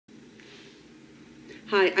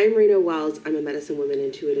Hi, I'm Rena Wells. I'm a medicine woman,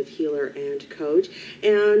 intuitive healer, and coach,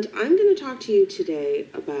 and I'm going to talk to you today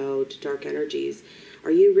about dark energies.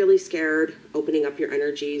 Are you really scared opening up your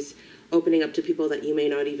energies, opening up to people that you may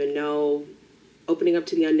not even know, opening up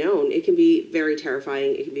to the unknown? It can be very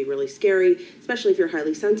terrifying. It can be really scary, especially if you're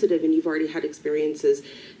highly sensitive and you've already had experiences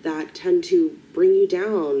that tend to bring you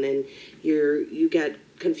down and you get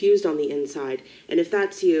confused on the inside. And if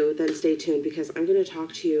that's you, then stay tuned, because I'm going to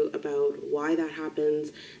talk to you about why that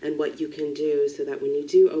happens and what you can do so that when you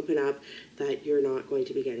do open up, that you're not going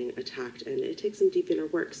to be getting attacked. And it takes some deep inner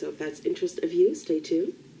work. So if that's interest of you, stay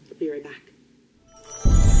tuned. I'll be right back.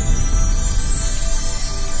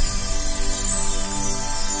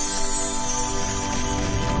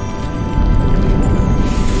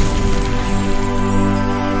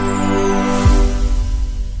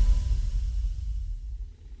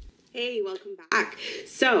 Hey, welcome back.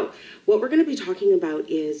 So what we're going to be talking about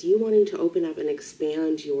is you wanting to open up and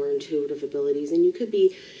expand your intuitive abilities. And you could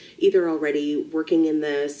be either already working in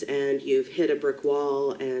this and you've hit a brick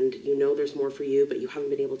wall and you know there's more for you, but you haven't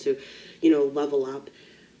been able to, level up.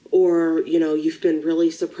 Or, you've been really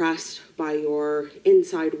suppressed by your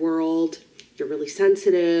inside world. You're really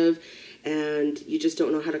sensitive and you just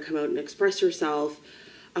don't know how to come out and express yourself.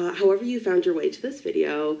 However you found your way to this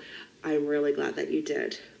video, I'm really glad that you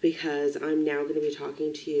did, because I'm now going to be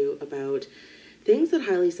talking to you about things that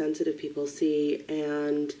highly sensitive people see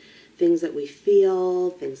and things that we feel,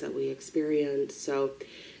 things that we experience. So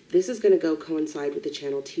this is going to coincide with the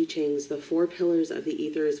channel teachings, the 4 pillars of the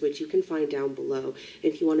ethers, which you can find down below.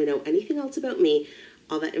 If you want to know anything else about me,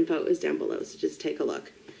 all that info is down below, so just take a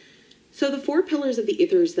look. So the 4 pillars of the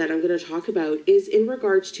ethers that I'm going to talk about is in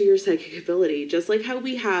regards to your psychic ability. Just like how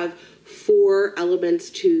we have 4 elements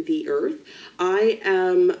to the earth, I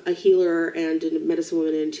am a healer and a medicine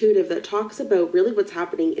woman and intuitive that talks about really what's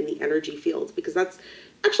happening in the energy fields, because that's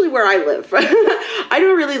actually where I live. I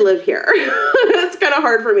don't really live here. It's kind of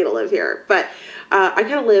hard for me to live here, but I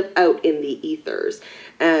kind of live out in the ethers,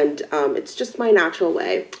 and it's just my natural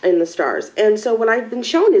way in the stars. And so what I've been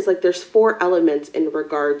shown is like there's 4 elements in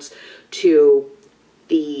regards to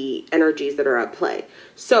the energies that are at play.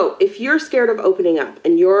 So if you're scared of opening up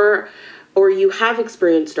and or you have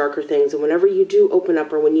experienced darker things, and whenever you do open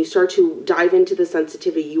up or when you start to dive into the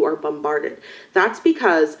sensitivity, you are bombarded. That's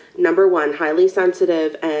because, number 1, highly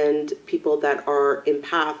sensitive and people that are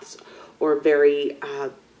empaths or very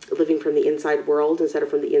living from the inside world instead of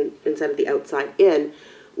from the inside of the outside in,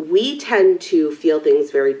 we tend to feel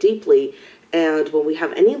things very deeply. And when we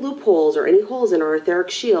have any loopholes or any holes in our etheric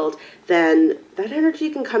shield, then that energy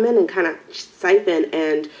can come in and kind of siphon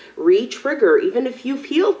and re-trigger. Even if you've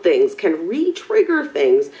healed things, can re-trigger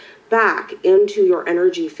things back into your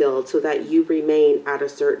energy field so that you remain at a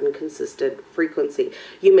certain consistent frequency.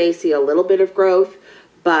 You may see a little bit of growth,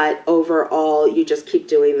 but overall, you just keep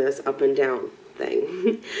doing this up and down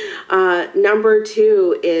thing. Number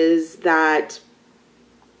 2 is that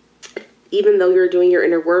even though you're doing your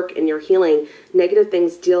inner work and you're healing, negative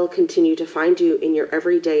things still continue to find you in your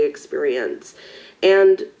everyday experience.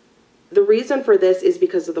 And the reason for this is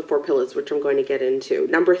because of the 4 pillars, which I'm going to get into.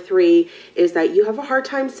 Number 3 is that you have a hard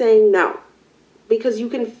time saying no, because you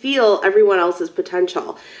can feel everyone else's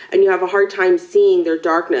potential and you have a hard time seeing their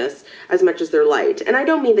darkness as much as their light. And I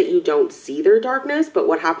don't mean that you don't see their darkness, but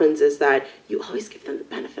what happens is that you always give them the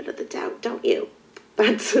benefit of the doubt, don't you?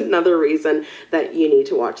 That's another reason that you need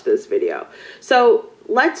to watch this video. So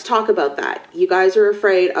let's talk about that. You guys are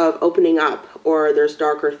afraid of opening up, or there's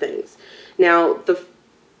darker things. Now, the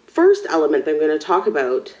first element that I'm going to talk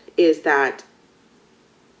about is that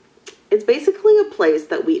it's basically a place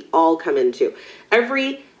that we all come into.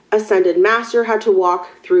 Every ascended master had to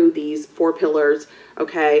walk through these 4 pillars,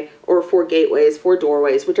 okay, or 4 gateways, 4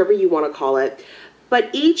 doorways, whichever you want to call it. But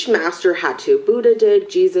each master had to. Buddha did,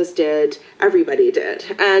 Jesus did, everybody did.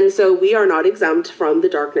 And so we are not exempt from the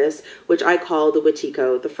darkness, which I call the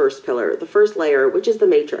Wetiko, the first pillar, the first layer, which is the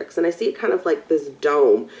matrix. And I see it kind of like this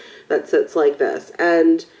dome that sits like this.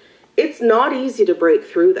 And it's not easy to break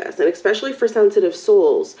through this. And especially for sensitive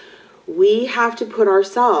souls, we have to put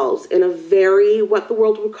ourselves in a very, what the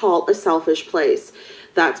world would call a selfish place.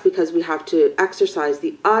 That's because we have to exercise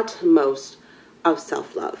the utmost of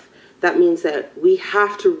self-love. That means that we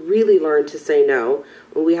have to really learn to say no,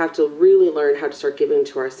 and we have to really learn how to start giving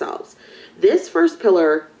to ourselves. This first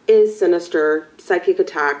pillar is sinister, psychic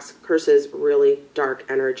attacks, curses, really dark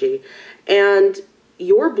energy. And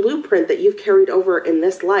your blueprint that you've carried over in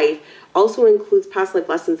this life also includes past life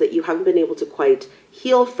lessons that you haven't been able to quite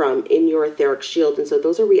heal from in your etheric shield. And so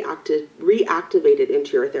those are reactivated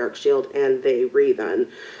into your etheric shield, and they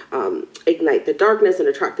then ignite the darkness and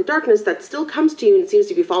attract the darkness that still comes to you and seems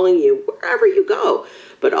to be following you wherever you go.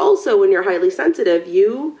 But also, when you're highly sensitive,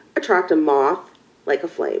 you attract a moth like a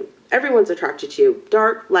flame. Everyone's attracted to you,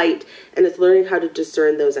 dark, light, and it's learning how to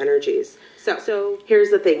discern those energies. So here's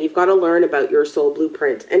the thing. You've got to learn about your soul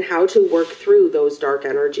blueprint and how to work through those dark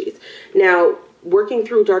energies. Now, working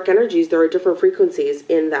through dark energies, there are different frequencies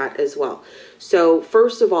in that as well. So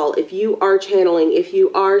first of all, if you are channeling, if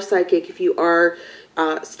you are psychic, if you are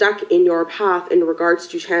stuck in your path in regards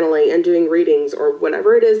to channeling and doing readings or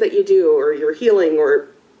whatever it is that you do, or you're healing, or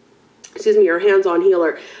you're a hands-on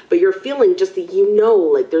healer, but you're feeling just that,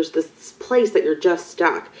 like there's this place that you're just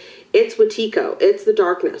stuck. It's Wetiko. It's the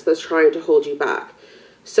darkness that's trying to hold you back.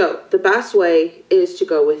 So the best way is to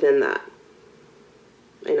go within that.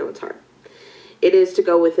 I know it's hard. It is to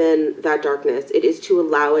go within that darkness. It is to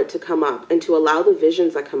allow it to come up and to allow the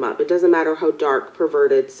visions that come up. It doesn't matter how dark,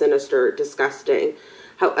 perverted, sinister, disgusting,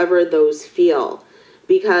 however those feel.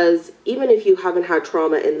 Because even if you haven't had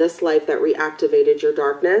trauma in this life that reactivated your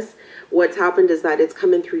darkness, what's happened is that it's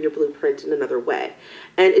coming through your blueprint in another way.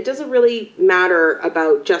 And it doesn't really matter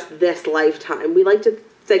about just this lifetime. We like to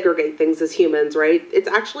segregate things as humans, right? It's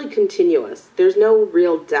actually continuous. There's no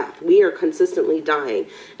real death. We are consistently dying.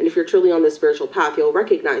 And if you're truly on the spiritual path, you'll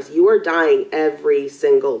recognize you are dying every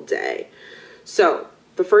single day. So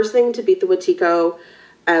the first thing to beat the Wetiko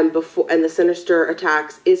and the sinister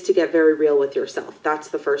attacks is to get very real with yourself. That's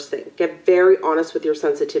the first thing. Get very honest with your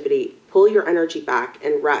sensitivity. Pull your energy back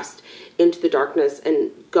and rest into the darkness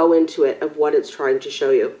and go into it of what it's trying to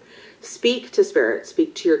show you. Speak to spirit.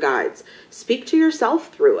 Speak to your guides. Speak to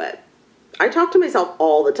yourself through it. I talk to myself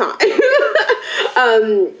all the time.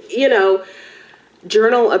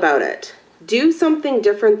 Journal about it. Do something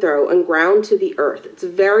different though and ground to the earth. It's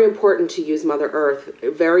very important to use Mother Earth,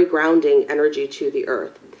 very grounding energy to the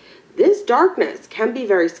earth. This darkness can be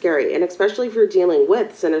very scary, and especially if you're dealing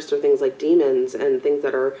with sinister things like demons and things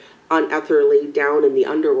that are unearthly down in the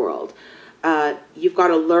underworld. You've got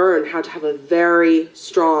to learn how to have a very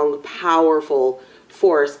strong, powerful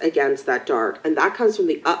force against that dark. And that comes from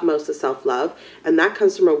the utmost of self-love, and that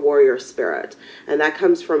comes from a warrior spirit. And that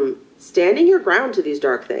comes from standing your ground to these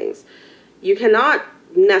dark things. You cannot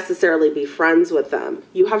necessarily be friends with them.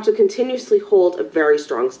 You have to continuously hold a very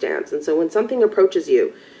strong stance. And so when something approaches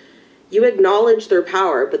you, you acknowledge their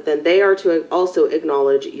power, but then they are to also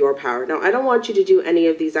acknowledge your power. Now, I don't want you to do any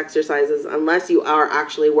of these exercises unless you are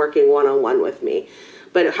actually working one-on-one with me.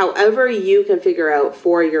 But however you can figure out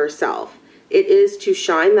for yourself, it is to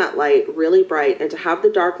shine that light really bright and to have the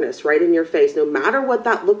darkness right in your face, no matter what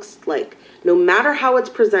that looks like, no matter how it's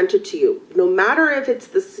presented to you, no matter if it's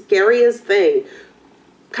the scariest thing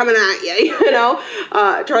coming at you,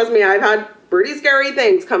 trust me, I've had pretty scary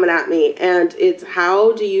things coming at me. And it's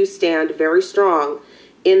how do you stand very strong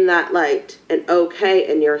in that light and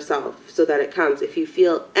okay in yourself so that it comes. If you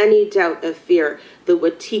feel any doubt of fear, the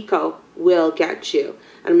Wetiko will get you.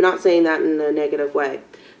 And I'm not saying that in a negative way.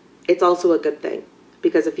 It's also a good thing,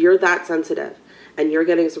 because if you're that sensitive and you're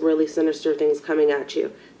getting some really sinister things coming at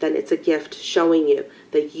you, then it's a gift showing you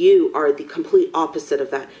that you are the complete opposite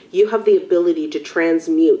of that. You have the ability to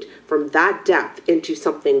transmute from that depth into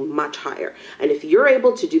something much higher. And if you're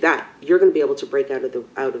able to do that, you're going to be able to break out of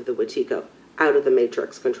the Wetiko, out of the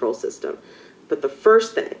matrix control system. But the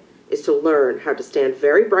first thing is to learn how to stand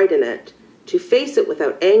very bright in it, to face it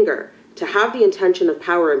without anger, to have the intention of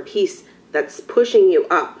power and peace that's pushing you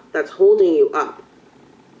up, that's holding you up,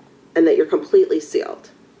 and that you're completely sealed.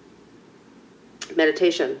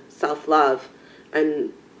 Meditation, self-love,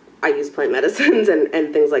 and I use plant medicines and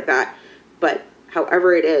things like that. But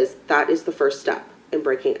however it is, that is the first step in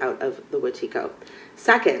breaking out of the Wetiko.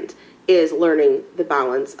 Second is learning the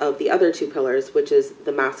balance of the other two pillars, which is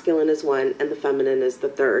the masculine is one and the feminine is the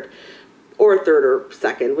third. Or third or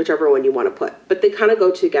second, whichever one you want to put. But they kind of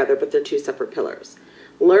go together, but they're two separate pillars.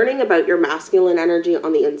 Learning about your masculine energy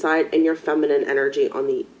on the inside and your feminine energy on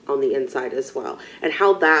the inside as well. And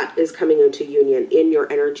how that is coming into union in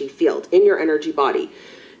your energy field, in your energy body.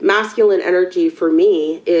 Masculine energy for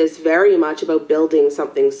me is very much about building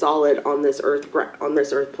something solid on this earth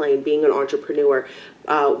plane, being an entrepreneur,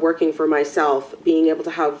 working for myself, being able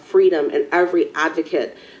to have freedom in every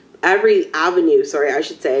avenue,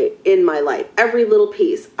 in my life. Every little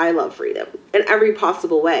piece, I love freedom in every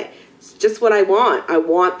possible way. It's just what I want. I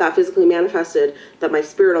want that physically manifested, that my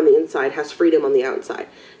spirit on the inside has freedom on the outside.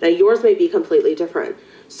 Now yours may be completely different.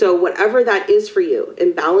 So whatever that is for you,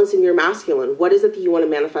 in balancing your masculine, what is it that you want to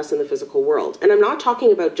manifest in the physical world? And I'm not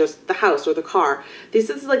talking about just the house or the car. This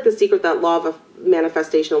is like the secret, that law of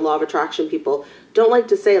manifestation, law of attraction. People don't like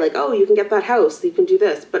to say like, oh, you can get that house, you can do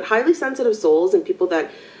this. But highly sensitive souls and people that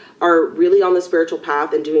are really on the spiritual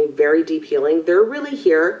path and doing very deep healing, they're really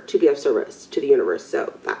here to be of service to the universe.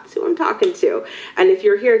 So that's who I'm talking to. And if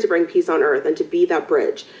you're here to bring peace on earth and to be that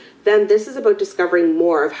bridge, then this is about discovering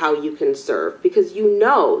more of how you can serve, because you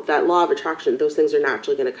know that law of attraction, those things are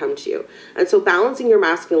naturally going to come to you. And so balancing your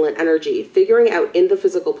masculine energy, figuring out in the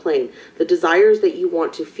physical plane, the desires that you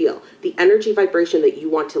want to feel, the energy vibration that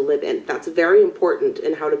you want to live in, that's very important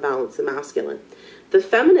in how to balance the masculine. The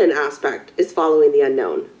feminine aspect is following the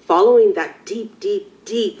unknown, following that deep, deep,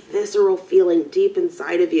 deep visceral feeling deep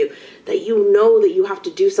inside of you that you know that you have to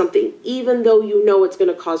do something, even though you know it's going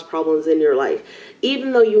to cause problems in your life,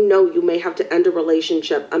 even though you know you may have to end a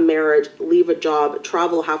relationship, a marriage, leave a job,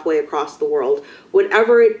 travel halfway across the world.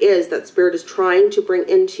 Whatever it is that spirit is trying to bring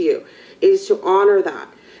into you, is to honor that.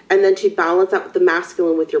 And then to balance out the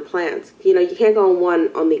masculine with your plans. You know, you can't go on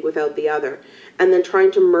one without the other. And then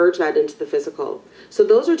trying to merge that into the physical. So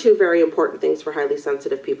those are two very important things for highly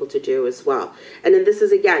sensitive people to do as well. And then this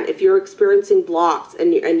is, again, if you're experiencing blocks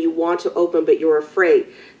and you want to open but you're afraid,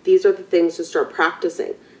 these are the things to start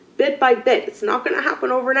practicing. Bit by bit. It's not going to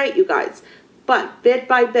happen overnight, you guys. But bit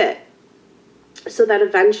by bit. So that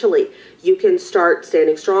eventually you can start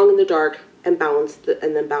standing strong in the dark and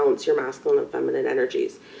then balance your masculine and feminine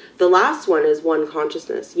energies. The last one is one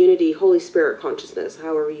consciousness, unity, Holy Spirit consciousness,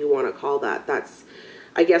 however you want to call that. That's,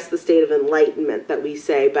 I guess, the state of enlightenment that we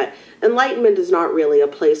say, but enlightenment is not really a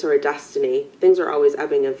place or a destiny. Things are always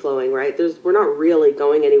ebbing and flowing, right? We're not really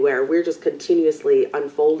going anywhere. We're just continuously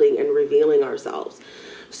unfolding and revealing ourselves.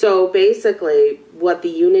 So basically what the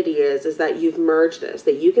unity is that you've merged this,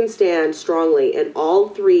 that you can stand strongly in all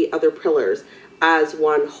three other pillars as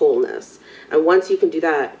one wholeness. And once you can do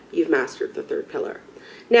that, you've mastered the third pillar.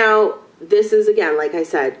 Now, this is, again, like I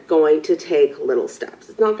said, going to take little steps.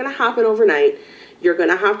 It's not going to happen overnight. You're going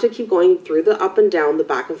to have to keep going through the up and down, the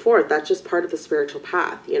back and forth. That's just part of the spiritual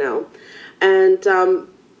path, you know. And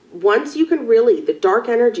once you can really, the dark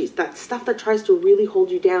energies, that stuff that tries to really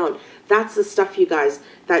hold you down, that's the stuff, you guys,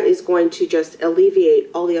 that is going to just alleviate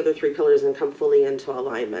all the other three pillars and come fully into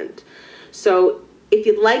alignment. So if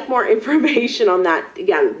you'd like more information on that,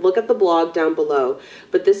 again, look at the blog down below.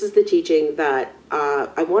 But this is the teaching that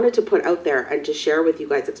I wanted to put out there and to share with you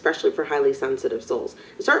guys, especially for highly sensitive souls.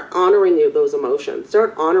 Start honoring those emotions.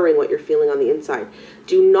 Start honoring what you're feeling on the inside.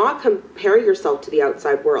 Do not compare yourself to the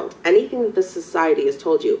outside world. Anything that the society has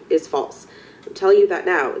told you is false. I'm telling you that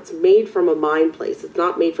now. It's made from a mind place. It's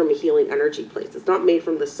not made from a healing energy place. It's not made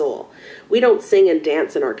from the soul. We don't sing and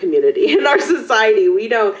dance in our community, in our society. We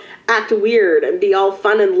don't act weird and be all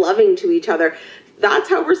fun and loving to each other. That's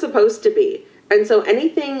how we're supposed to be. And so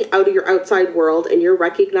anything out of your outside world and you're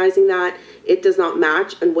recognizing that it does not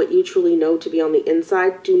match and what you truly know to be on the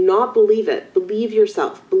inside, do not believe it. Believe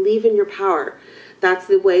yourself. Believe in your power. That's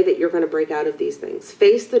the way that you're going to break out of these things.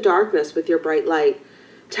 Face the darkness with your bright light.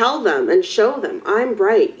 Tell them and show them, I'm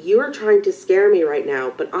bright. You are trying to scare me right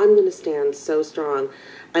now, but I'm going to stand so strong.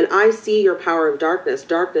 And I see your power of darkness.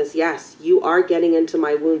 Darkness, yes, you are getting into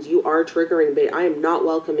my wounds. You are triggering me. I am not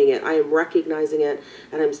welcoming it. I am recognizing it,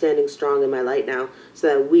 and I'm standing strong in my light now so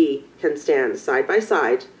that we can stand side by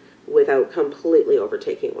side without completely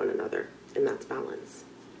overtaking one another. And that's balance.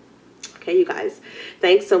 Okay, you guys,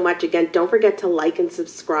 thanks so much. Again, don't forget to like and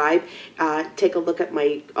subscribe. Take a look at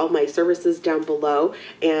all my services down below.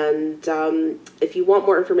 And if you want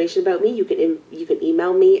more information about me, you can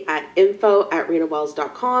email me at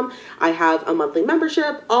info@renawells.com. I have a monthly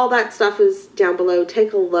membership. All that stuff is down below.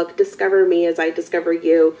 Take a look. Discover me as I discover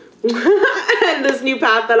you. And this new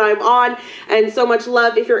path that I'm on, and so much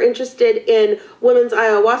love. If you're interested in women's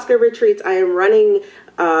ayahuasca retreats, I am running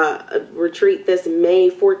a retreat this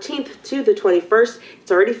May 14th to the 21st.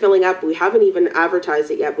 It's already filling up. We haven't even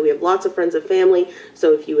advertised it yet, but we have lots of friends and family.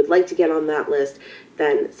 So if you would like to get on that list,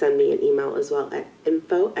 then send me an email as well at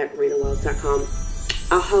info@renawells.com.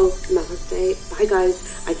 Aho, namaste. Bye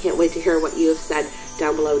guys. I can't wait to hear what you have said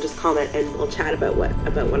down below. Just comment and we'll chat about what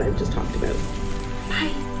I've just talked about.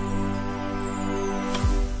 Bye.